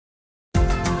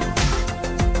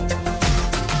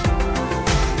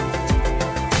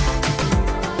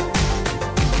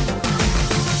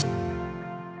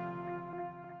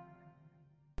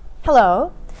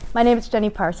Hello, my name is Jenny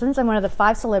Parsons. I'm one of the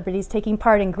 5 celebrities taking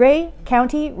part in Grey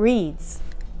County Reads.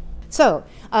 So,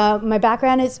 my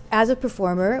background is as a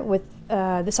performer with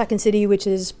the Second City, which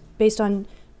is based on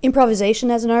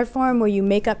improvisation as an art form where you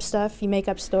make up stuff, you make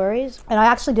up stories. And I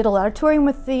actually did a lot of touring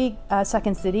with the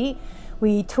Second City.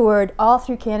 We toured all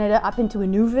through Canada up into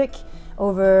Inuvik,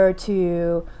 over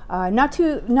to,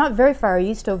 not very far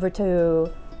east, over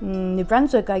to New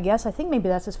Brunswick, I guess. I think maybe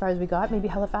that's as far as we got, maybe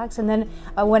Halifax. And then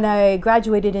when I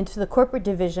graduated into the corporate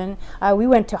division, we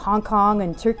went to Hong Kong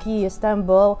and Turkey,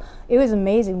 Istanbul. It was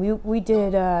amazing. We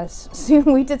did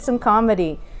we did some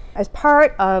comedy. As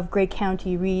part of Grey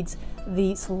County Reads,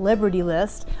 the celebrity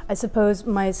list, I suppose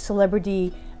my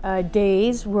celebrity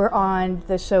days were on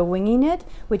the show Winging It,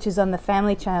 which is on the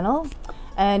Family Channel.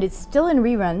 And it's still in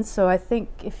reruns, so I think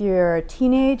if you're a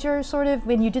teenager, sort of,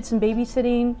 when you did some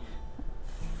babysitting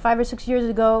 5 or 6 years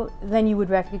ago, then you would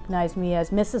recognize me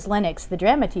as Mrs. Lennox, the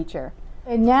drama teacher.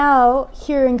 And now,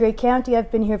 here in Grey County,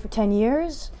 I've been here for 10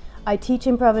 years. I teach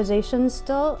improvisation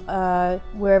still,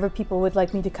 wherever people would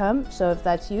like me to come. So if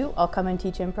that's you, I'll come and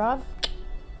teach improv.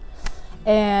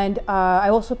 And I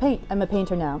also paint. I'm a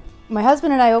painter now. My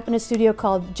husband and I opened a studio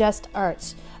called Just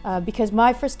Arts, because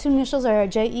my first 2 initials are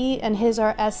J-E and his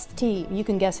are S-T. You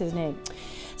can guess his name.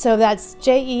 So that's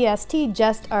J-E-S-T,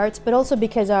 Just Arts, but also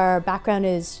because our background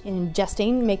is in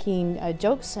jesting, making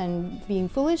jokes and being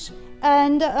foolish.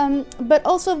 And, but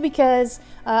also because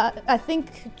I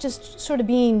think just sort of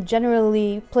being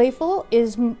generally playful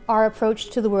is our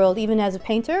approach to the world. Even as a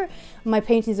painter, my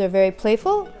paintings are very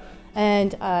playful,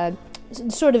 and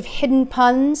sort of hidden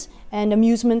puns and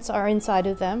amusements are inside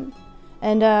of them.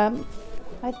 And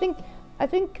I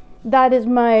think that is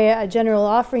my general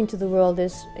offering to the world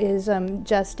is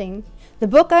jesting. The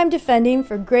book I'm defending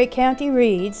for Grey County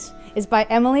Reads is by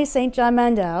Emily St. John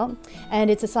Mandel,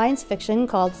 and it's a science fiction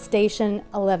called Station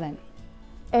 11.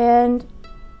 And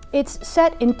it's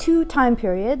set in 2 time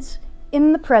periods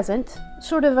in the present,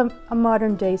 sort of a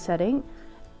modern day setting.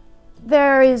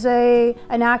 There is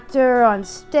an actor on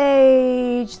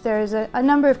stage, there's a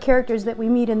number of characters that we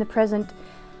meet in the present,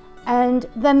 and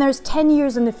then there's 10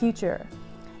 years in the future.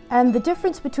 And the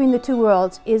difference between the 2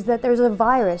 worlds is that there's a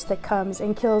virus that comes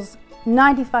and kills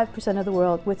 95% of the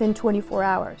world within 24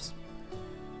 hours.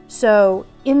 So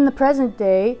in the present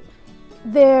day,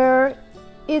 there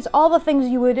is all the things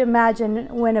you would imagine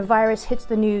when a virus hits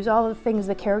the news, all the things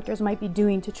the characters might be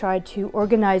doing to try to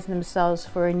organize themselves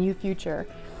for a new future.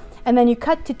 And then you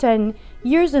cut to 10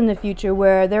 years in the future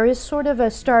where there is sort of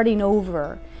a starting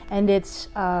over. And it's,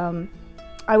 I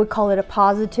would call it a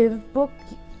positive book.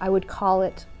 I would call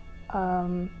it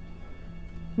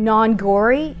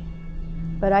non-gory,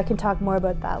 but I can talk more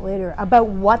about that later, about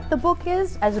what the book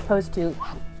is as opposed to,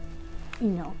 you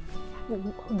know,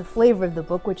 the flavor of the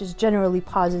book, which is generally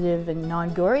positive and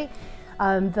non-gory.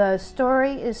 The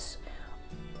story is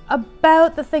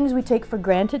about the things we take for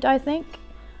granted, I think.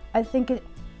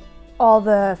 All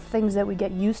the things that we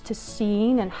get used to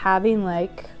seeing and having,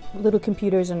 like little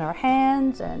computers in our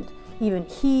hands, and even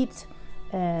heat,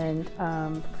 and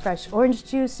fresh orange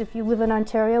juice, if you live in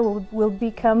Ontario, will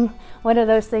become one of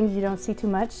those things you don't see too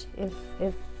much if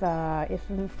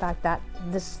in fact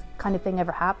this kind of thing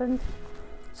ever happened.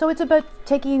 So it's about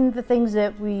taking the things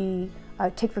that we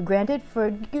take for granted,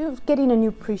 for getting a new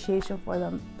appreciation for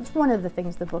them. It's one of the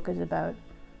things the book is about.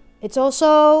 It's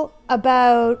also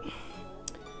about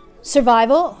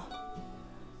survival.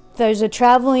 There's a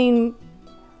traveling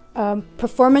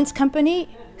performance company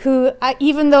who,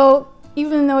 even though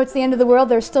it's the end of the world,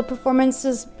 there's still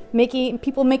performances making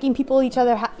people each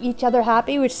other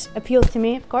happy, which appeals to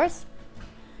me, of course.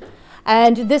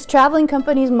 And this traveling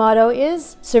company's motto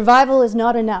is "Survival is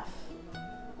not enough,"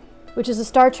 which is a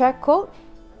Star Trek quote.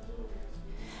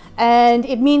 And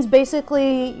it means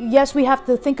basically, yes, we have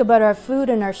to think about our food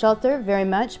and our shelter very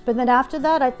much, but then after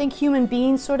that, I think human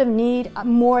beings sort of need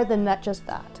more than that, just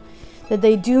that. That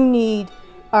they do need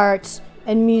art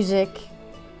and music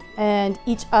and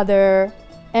each other,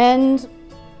 and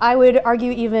I would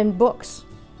argue even books.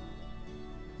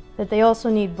 That they also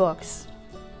need books.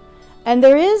 And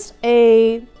there is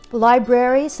a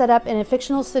library set up in a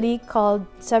fictional city called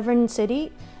Severn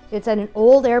City. It's at an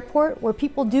old airport where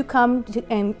people do come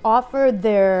and offer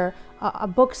their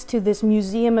books to this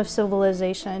museum of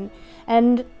civilization.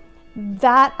 And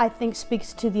that, I think,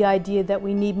 speaks to the idea that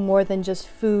we need more than just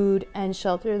food and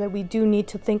shelter, that we do need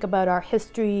to think about our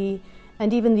history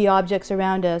and even the objects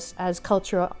around us as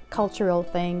cultural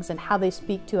things and how they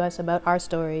speak to us about our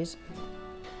stories.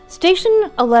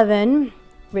 Station 11,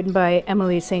 written by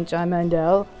Emily St. John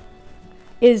Mandel,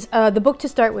 is the book to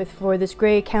start with for this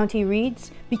Grey County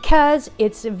Reads, because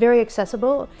it's very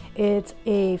accessible. It's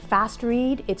a fast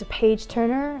read, it's a page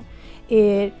turner,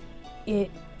 it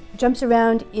jumps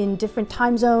around in different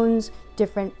time zones,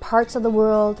 different parts of the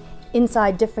world,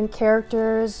 inside different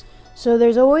characters. So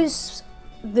there's always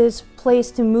this place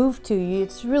to move to.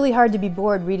 It's really hard to be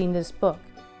bored reading this book.